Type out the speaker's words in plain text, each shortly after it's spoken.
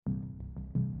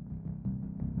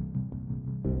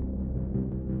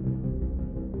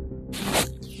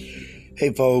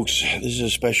Hey folks, this is a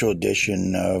special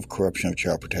edition of Corruption of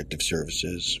Child Protective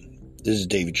Services. This is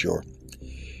David Shore.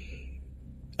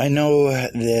 I know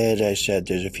that I said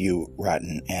there's a few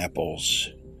rotten apples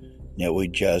that we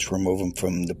just remove them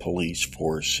from the police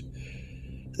force.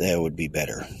 That would be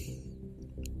better.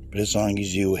 But as long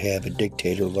as you have a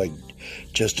dictator like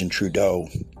Justin Trudeau,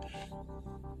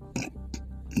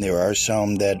 there are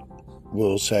some that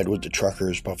will side with the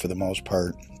truckers, but for the most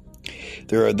part,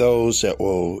 there are those that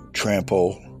will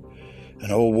trample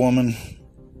an old woman,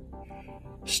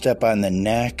 step on the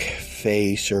neck,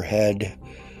 face, or head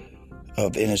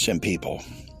of innocent people,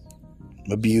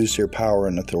 abuse their power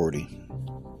and authority.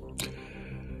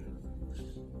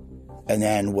 And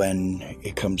then when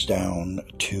it comes down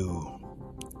to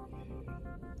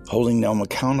holding them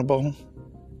accountable,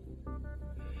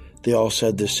 they all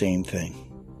said the same thing,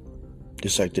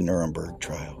 just like the Nuremberg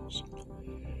trials.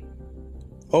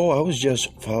 Oh, I was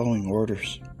just following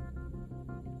orders.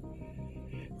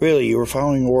 Really, you were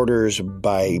following orders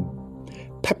by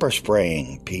pepper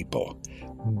spraying people,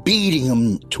 beating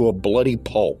them to a bloody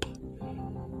pulp,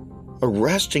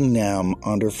 arresting them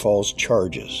under false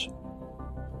charges.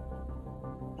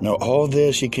 Now, all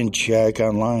this you can check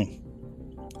online.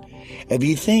 If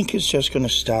you think it's just going to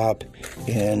stop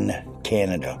in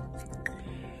Canada,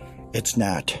 it's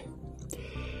not.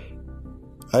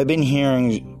 I've been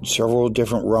hearing several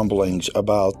different rumblings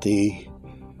about the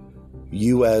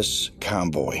U.S.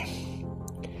 convoy,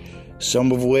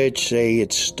 some of which say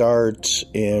it starts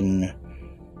in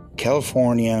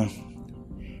California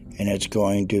and it's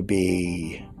going to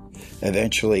be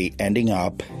eventually ending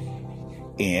up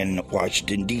in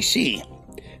Washington, D.C.,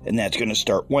 and that's going to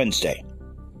start Wednesday.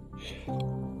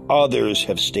 Others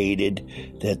have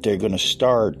stated that they're going to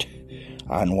start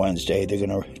on Wednesday. They're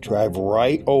going to drive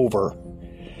right over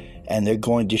and they're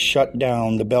going to shut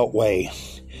down the Beltway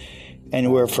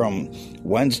anywhere from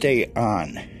Wednesday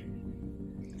on.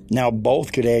 Now,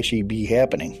 both could actually be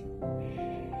happening.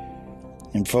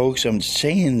 And folks, I'm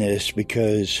saying this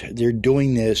because they're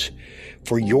doing this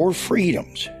for your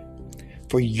freedoms,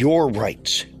 for your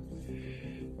rights.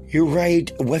 Your right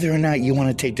whether or not you want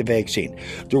to take the vaccine.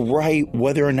 The right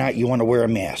whether or not you want to wear a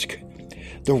mask.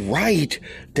 The right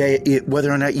that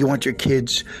whether or not you want your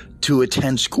kids to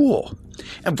attend school.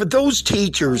 And for those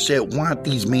teachers that want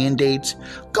these mandates,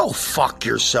 go fuck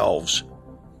yourselves.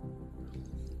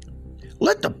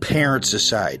 Let the parents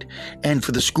decide. And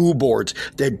for the school boards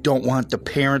that don't want the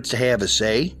parents to have a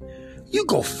say, you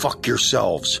go fuck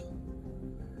yourselves.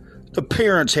 The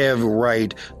parents have a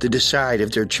right to decide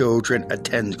if their children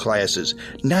attend classes,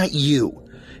 not you.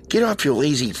 Get off your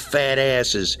lazy fat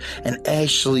asses and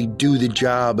actually do the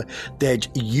job that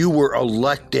you were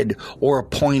elected or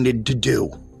appointed to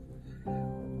do.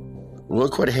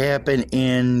 Look what happened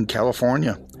in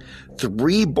California.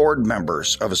 3 board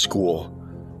members of a school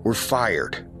were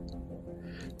fired.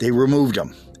 They removed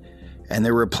them, and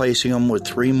they're replacing them with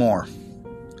 3 more.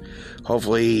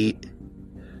 Hopefully,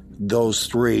 those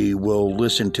 3 will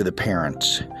listen to the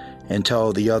parents and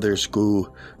tell the other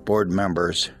school board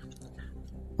members,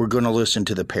 we're going to listen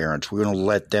to the parents. We're going to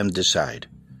let them decide.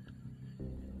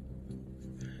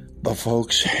 But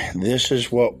folks, this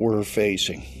is what we're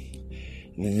facing.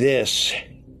 This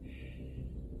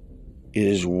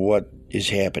is what is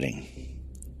happening.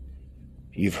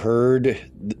 You've heard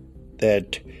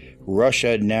that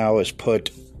Russia now has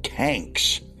put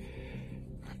tanks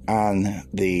on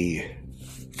the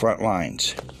front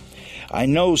lines. I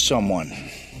know someone.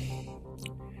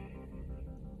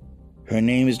 Her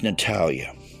name is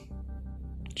Natalia.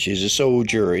 She's a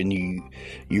soldier in the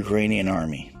Ukrainian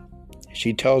army.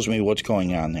 She tells me what's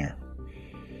going on there.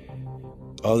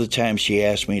 All the time she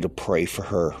asks me to pray for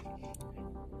her.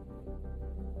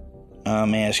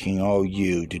 I'm asking all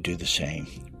you to do the same.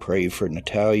 Pray for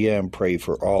Natalia and pray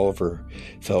for all of her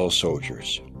fellow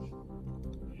soldiers.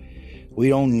 We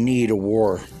don't need a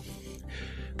war.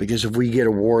 Because if we get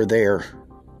a war there,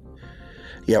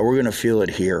 we're going to feel it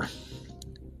here.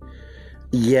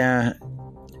 Yeah,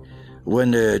 when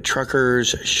the truckers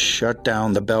shut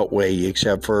down the Beltway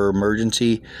except for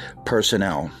emergency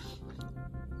personnel,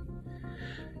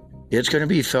 it's going to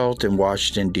be felt in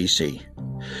Washington, D.C.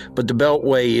 But the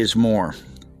Beltway is more.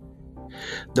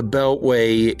 The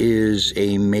Beltway is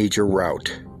a major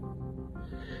route.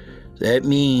 That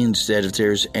means that if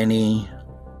there's any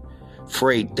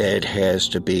freight that has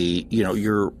to be,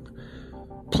 your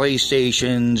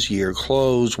PlayStations, your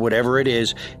clothes, whatever it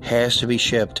is, has to be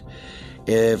shipped.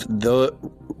 If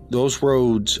those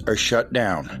roads are shut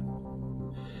down,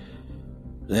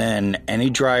 then any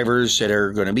drivers that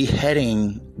are going to be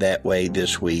heading that way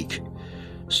this week,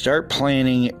 start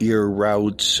planning your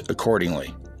routes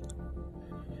accordingly.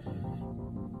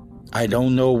 I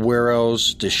don't know where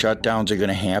else the shutdowns are going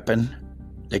to happen.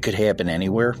 They could happen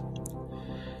anywhere.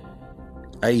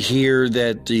 I hear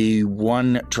that the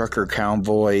one trucker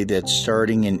convoy that's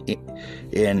starting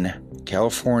in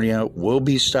California will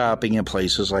be stopping in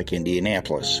places like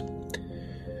Indianapolis.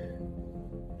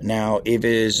 Now, if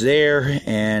it is there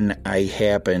and I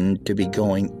happen to be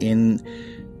going in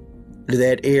to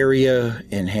that area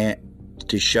and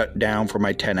to shut down for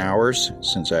my 10 hours,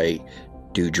 since I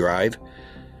do drive,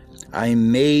 I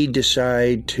may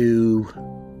decide to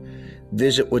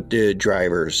visit with the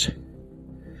drivers.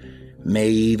 May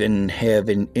even have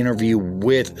an interview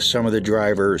with some of the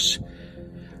drivers.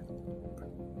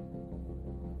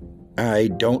 I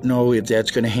don't know if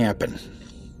that's going to happen.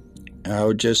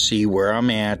 I'll just see where I'm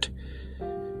at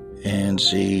and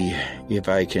see if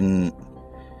I can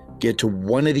get to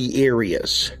one of the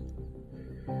areas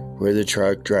where the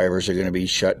truck drivers are going to be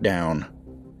shut down.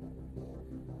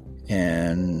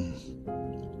 And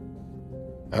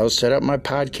I'll set up my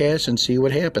podcast and see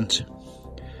what happens.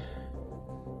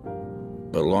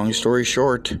 But long story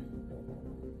short,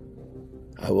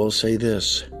 I will say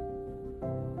this.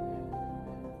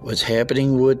 What's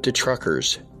happening with the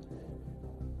truckers,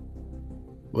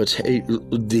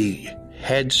 the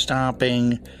head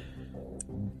stomping,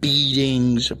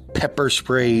 beatings, pepper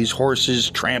sprays, horses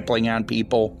trampling on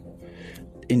people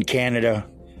in Canada,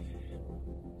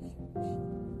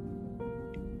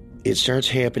 it starts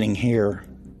happening here.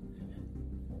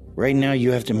 Right now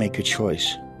you have to make a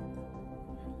choice.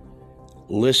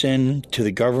 Listen to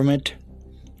the government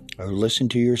or listen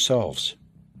to yourselves.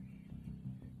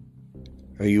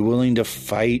 Are you willing to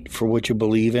fight for what you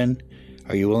believe in?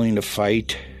 Are you willing to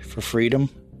fight for freedom?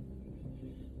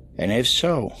 And if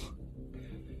so,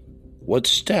 what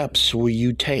steps will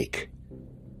you take?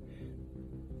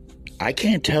 I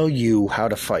can't tell you how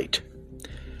to fight.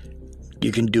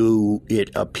 You can do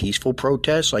it a peaceful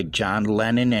protest like John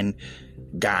Lennon and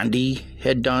Gandhi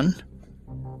had done.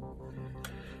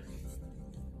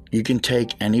 You can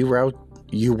take any route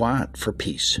you want for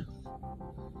peace,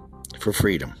 for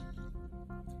freedom.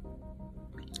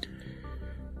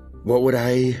 What would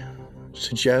I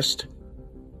suggest?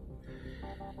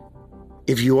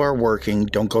 If you are working,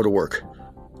 don't go to work.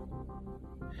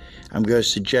 I'm going to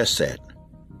suggest that.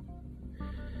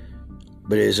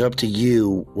 But it is up to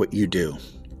you what you do.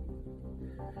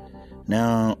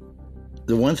 Now,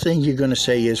 the one thing you're going to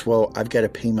say is, well, I've got to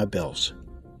pay my bills.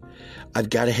 I've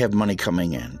got to have money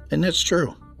coming in. And that's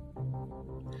true.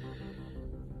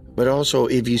 But also,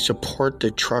 if you support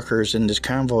the truckers in this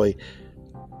convoy,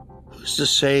 who's to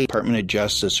say Department of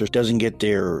Justice doesn't get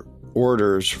their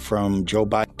orders from Joe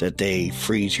Biden that they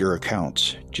freeze your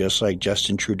accounts, just like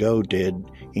Justin Trudeau did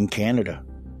in Canada?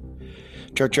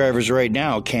 Truck drivers right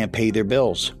now can't pay their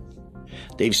bills.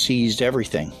 They've seized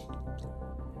everything.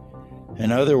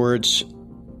 In other words,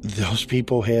 those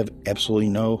people have absolutely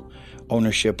no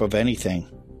ownership of anything.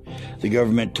 The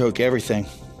government took everything.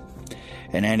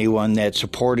 And anyone that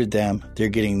supported them, they're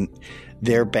getting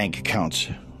their bank accounts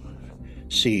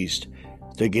seized.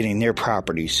 They're getting their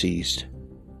property seized.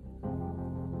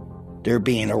 They're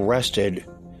being arrested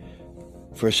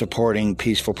for supporting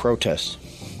peaceful protests.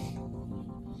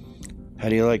 How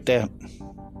do you like that?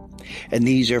 And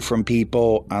these are from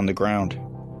people on the ground.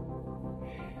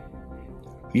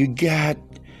 You got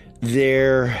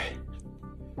this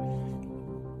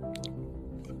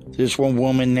one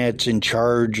woman that's in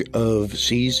charge of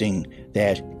seizing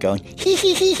that, going,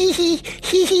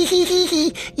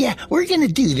 yeah, we're going to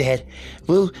do that.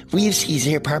 We've seized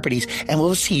their properties and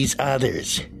we'll seize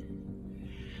others.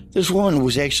 This woman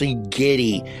was actually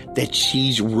giddy that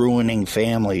she's ruining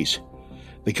families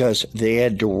because they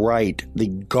had the right, the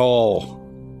gall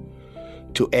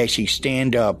to actually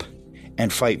stand up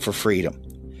and fight for freedom.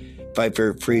 Fight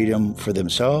for freedom for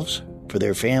themselves, for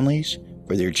their families,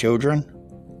 for their children.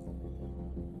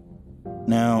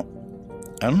 Now,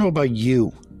 I don't know about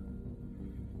you,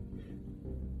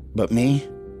 but me,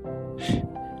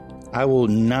 I will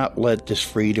not let this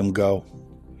freedom go.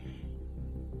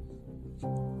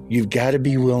 You've got to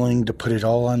be willing to put it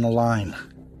all on the line.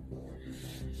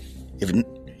 If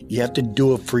you have to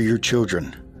do it for your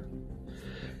children.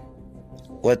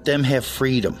 Let them have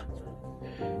freedom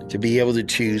to be able to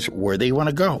choose where they want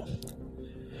to go,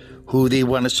 who they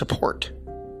want to support,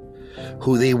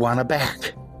 who they want to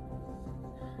back.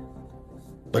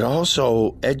 But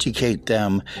also educate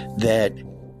them that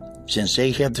since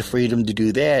they have the freedom to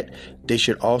do that, they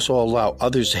should also allow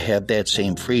others to have that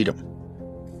same freedom.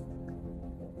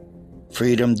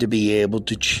 Freedom to be able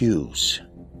to choose.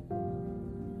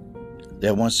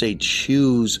 That once they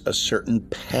choose a certain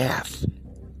path,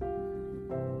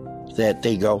 that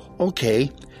they go,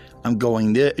 okay, I'm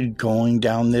going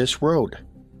down this road.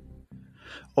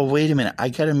 Oh, wait a minute. I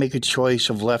got to make a choice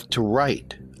of left or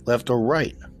right.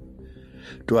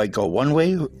 Do I go one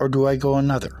way or do I go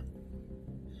another?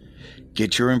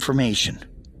 Get your information.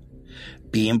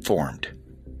 Be informed.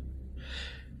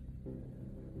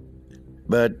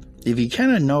 But if you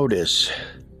kind of notice,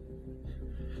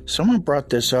 someone brought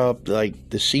this up, like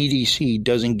the CDC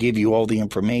doesn't give you all the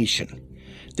information.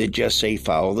 They just say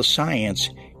follow the science,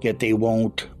 yet they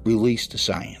won't release the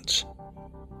science.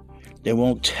 They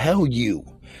won't tell you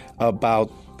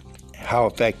about how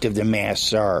effective the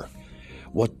masks are,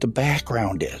 what the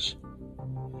background is,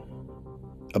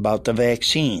 about the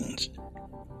vaccines,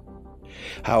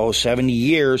 how 70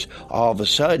 years, all of a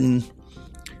sudden,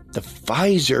 the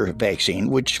Pfizer vaccine,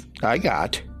 which I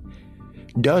got,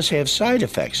 does have side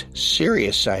effects,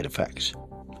 serious side effects.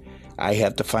 I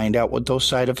have to find out what those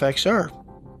side effects are.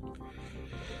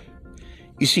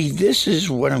 You see, this is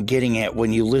what I'm getting at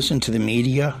when you listen to the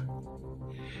media.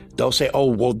 They'll say, oh,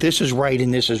 well, this is right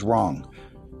and this is wrong.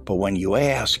 But when you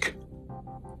ask,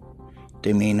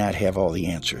 they may not have all the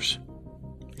answers.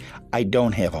 I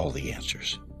don't have all the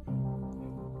answers.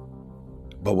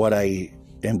 But what I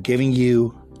am giving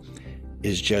you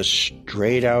is just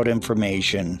straight out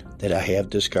information that I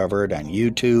have discovered on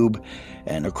YouTube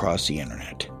and across the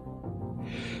internet.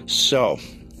 So,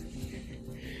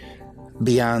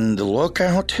 be on the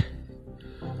lookout.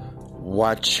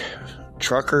 Watch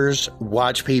truckers,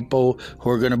 watch people who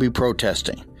are going to be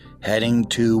protesting, heading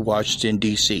to Washington,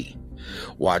 D.C.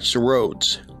 Watch the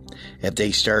roads. If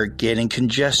they start getting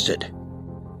congested,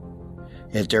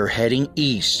 if they're heading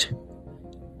east,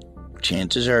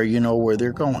 chances are you know where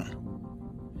they're going.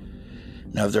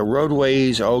 Now, if the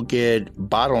roadways all get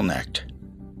bottlenecked,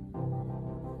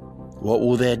 what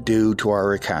will that do to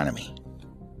our economy?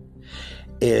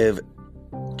 If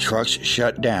trucks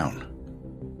shut down,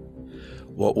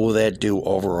 what will that do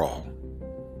overall?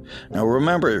 Now,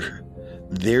 remember,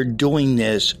 they're doing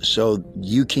this so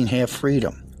you can have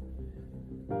freedom.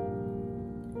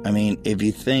 I mean, if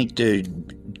you think the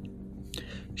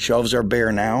shelves are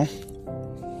bare now,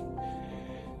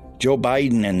 Joe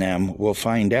Biden and them will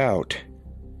find out.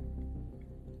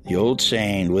 The old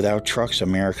saying, without trucks,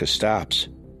 America stops.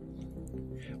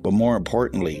 But more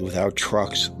importantly, without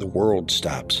trucks, the world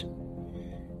stops.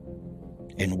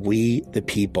 And we, the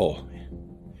people,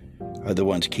 are the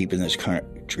ones keeping this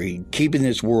country, keeping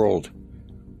this world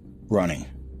running.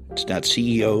 It's not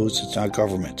CEOs, it's not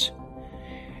governments.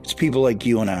 It's people like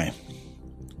you and I,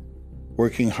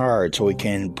 working hard so we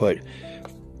can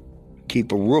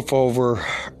keep a roof over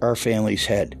our family's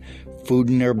head, food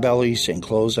in their bellies, and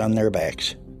clothes on their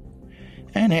backs.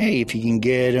 And hey, if you can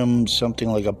get them something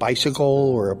like a bicycle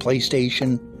or a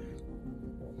PlayStation,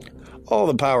 all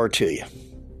the power to you.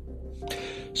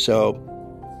 So,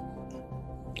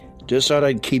 just thought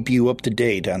I'd keep you up to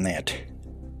date on that.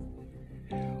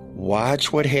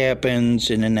 Watch what happens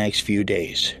in the next few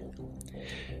days.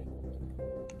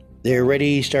 They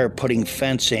already start putting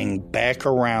fencing back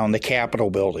around the Capitol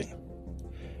building.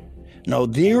 No,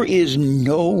 there's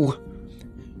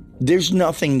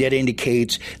nothing that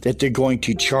indicates that they're going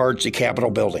to charge the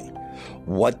Capitol building.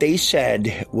 What they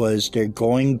said was they're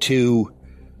going to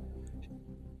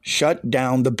shut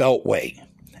down the Beltway,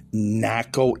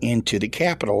 not go into the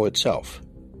Capitol itself.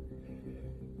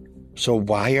 So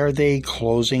why are they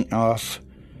closing off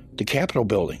the Capitol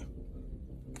building?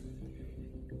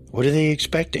 What are they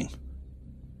expecting?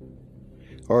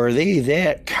 Or are they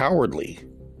that cowardly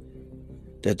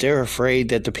that they're afraid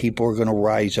that the people are going to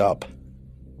rise up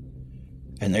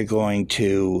and they're going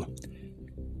to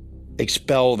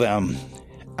expel them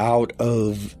out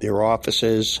of their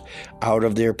offices, out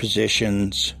of their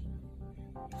positions,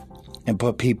 and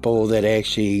put people that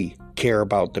actually care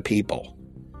about the people?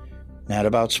 Not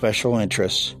about special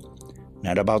interests,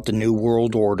 not about the New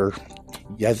World Order.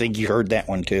 I think you heard that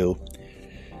one too.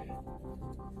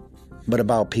 But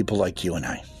about people like you and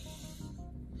I.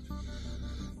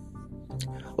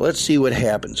 Let's see what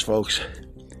happens, folks.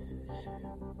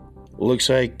 Looks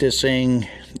like this thing,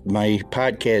 my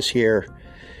podcast here,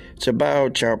 it's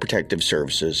about Child Protective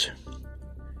Services.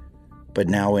 But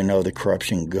now we know the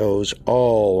corruption goes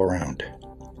all around.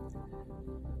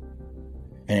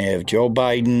 And if Joe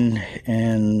Biden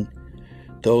and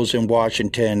those in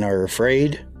Washington are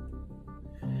afraid,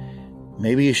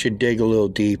 maybe you should dig a little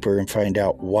deeper and find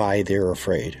out why they're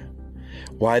afraid.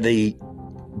 Why the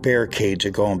barricades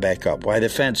are going back up. Why the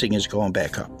fencing is going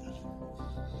back up.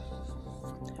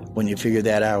 When you figure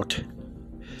that out,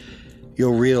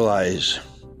 you'll realize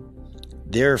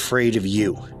they're afraid of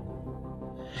you.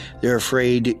 They're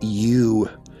afraid you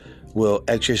will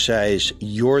exercise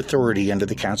your authority under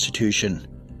the Constitution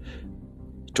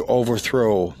to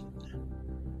overthrow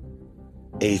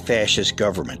a fascist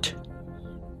government.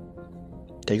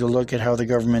 Take a look at how the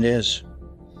government is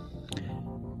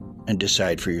and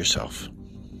decide for yourself.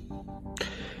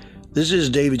 This is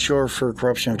David Shore for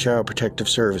Corruption of Child Protective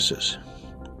Services.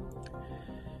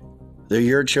 They're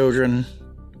your children.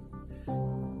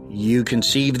 You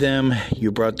conceived them.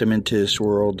 You brought them into this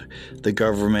world. The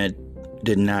government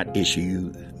did not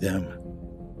issue them.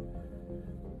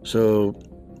 So,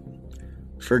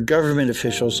 for government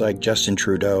officials like Justin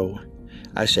Trudeau,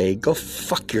 I say, go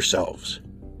fuck yourselves.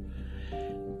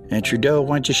 And Trudeau,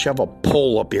 why don't you shove a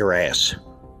pole up your ass?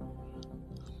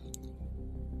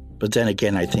 But then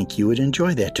again, I think you would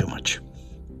enjoy that too much.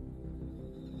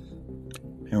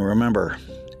 And remember,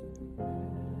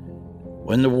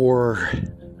 when the war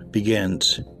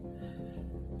begins,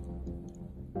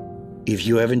 if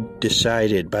you haven't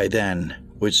decided by then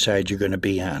which side you're going to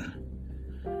be on,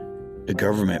 the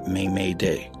government may make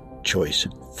a choice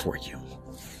for you.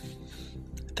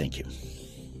 Thank you.